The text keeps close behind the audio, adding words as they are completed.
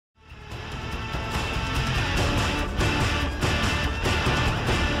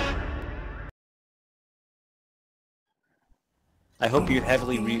I hope you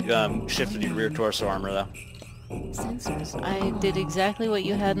heavily shifted your rear torso armor, though. Sensors. I did exactly what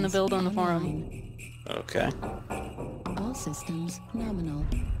you had in the build on the forum. Okay. All systems nominal.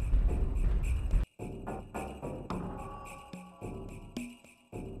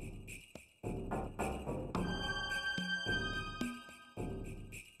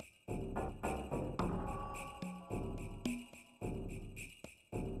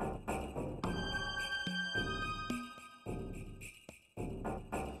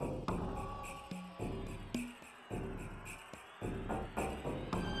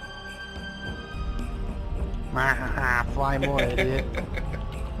 Fly more, idiot.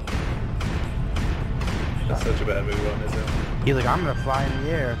 That's such a bad move on, isn't it? He's like, I'm gonna fly in the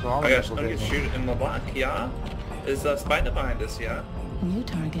air, so all Oh the gosh, missiles I'm hit gonna me. shoot it in the block, yeah? Is the spider behind us, yeah? New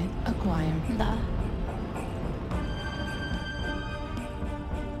target acquired. Da.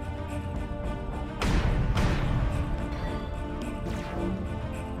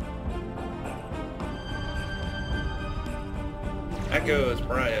 Echo is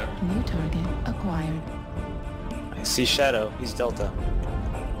Pariah. New target acquired. I see Shadow. He's Delta.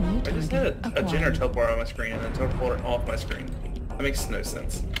 New I just target had a Jenner acquired. teleport on my screen and then teleport off my screen. That makes no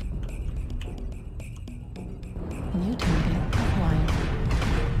sense. New target acquired.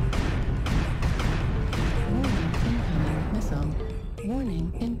 Warning, incoming missile.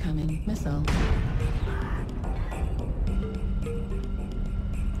 Warning, incoming missile.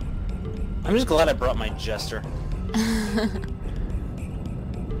 I'm just glad I brought my Jester.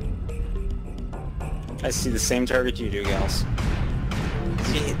 I see the same target you do, Galse.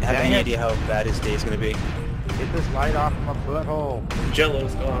 Do you have any idea how bad his day is going to be? Get this light off my butthole.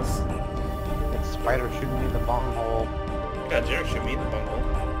 Jello's Galse. That spider shooting me in the bunghole. God, Jenner shoot me in the bunghole.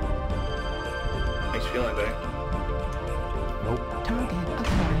 Makes you feel anything. Nope. Target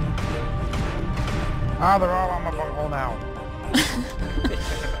acquired. Ah, they're all on my bunghole now.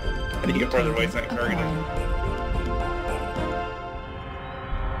 I need to get further away so I can target him.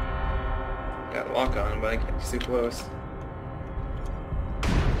 Got a lock on him, but I can't get too close.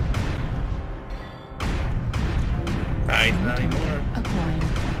 Alright, not anymore. Acquired.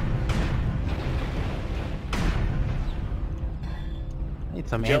 Need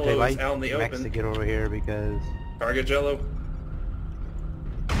some Jello's anti-light out in the mechs open. to get over here because Target Jello.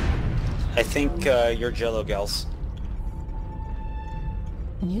 I think you're Jello, Galse.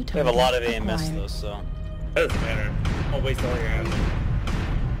 New We target have a lot of AMS, acquired. though, so... That doesn't matter. I'll waste all your ammo.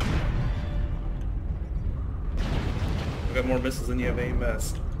 I've got more missiles than you have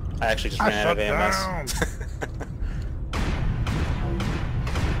AMS. I actually just I ran out of shut AMS.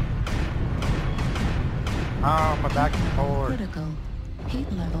 oh, my back is forward. Critical.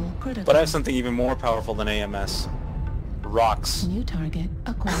 Heat level critical. But I have something even more powerful than AMS. Rocks. New target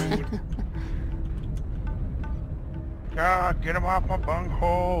acquired. God, get him off my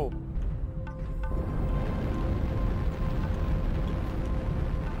bunghole.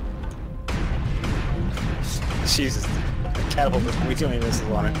 Jesus. The catapult is way too many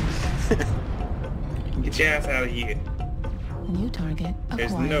missiles on it. Get your ass out of here. New target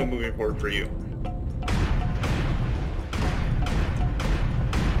There's acquired. no moving forward for you.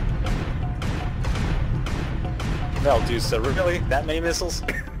 Valdusa, really? That many missiles?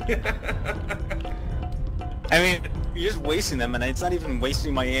 I mean, you're just wasting them, and it's not even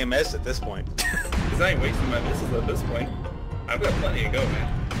wasting my AMS at this point. It's not even wasting my missiles at this point. I've got plenty to go,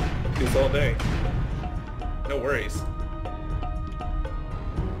 man. Do this all day. No worries.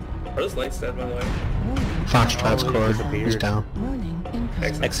 Are those lights dead, by the way? Warning, Foxtrot's Oh, cord disappeared. is down. warning,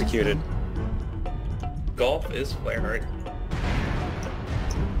 incoming Executed. Golf is FlareHeart.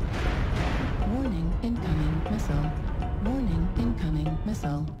 Warning, incoming missile. Warning, incoming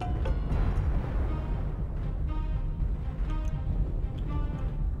missile.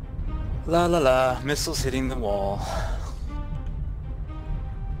 La la la, missiles hitting the wall.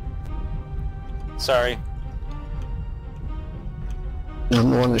 Sorry, I'm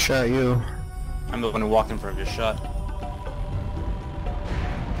the one that shot you. I'm the one who walked in front of your shot.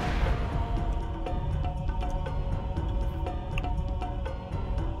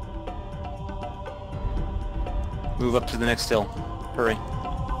 Move up to the next hill. Hurry.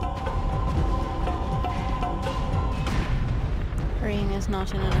 Hurrying is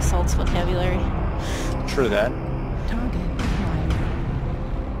not in an assault's vocabulary. True that. Target acquired.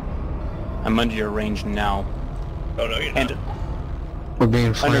 I'm under your range now. Oh no, you're And not. We're being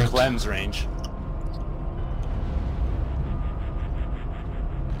under flanked. Clem's range.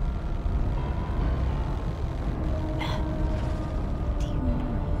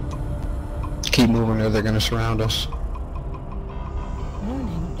 Keep moving or they're gonna surround us.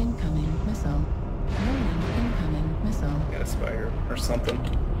 Warning, incoming missile. Warning, incoming missile. Got a expire or something.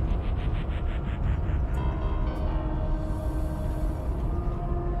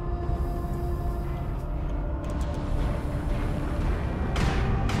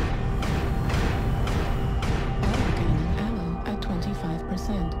 Autocannon ammo at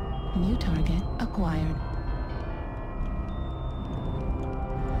 25%. New target acquired.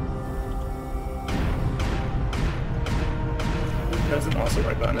 That's an awesome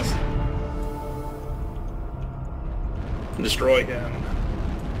right behind us. Destroy him.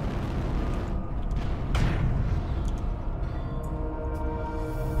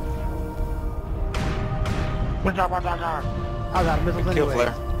 Watch out, watch out, watch out. I got missiles Kill anyway.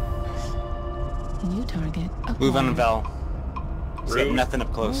 flare. New target acquired. Move on Val. He's got Rude. nothing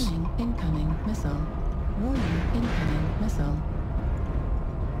up close. Warning, incoming missile. Warning, incoming missile.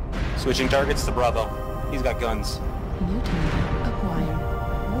 Switching targets to Bravo. He's got guns. New target acquired.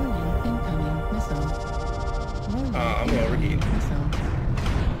 Warning, incoming missile. Warning, I'm gonna overheat. incoming missile.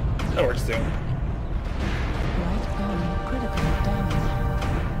 That works too. Right gun critical damage.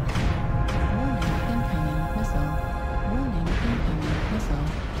 Warning, incoming missile. Warning, incoming missile.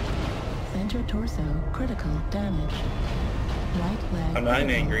 Center torso critical damage. Right leg I'm not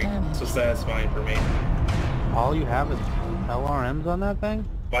critical angry. damage. So satisfying for me. All you have is LRMs on that thing?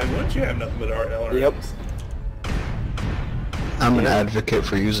 Why wouldn't you have nothing but our LRMs? Yep. I'm an advocate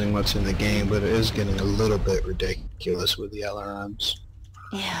for using what's in the game, but it is getting a little bit ridiculous with the LRMs.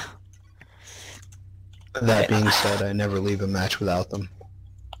 Yeah. That being said, I never leave a match without them.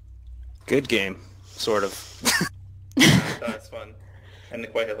 Good game. Sort of. That's fun. And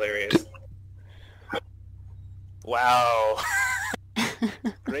quite hilarious. Wow.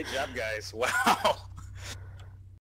 Great job, guys. Wow.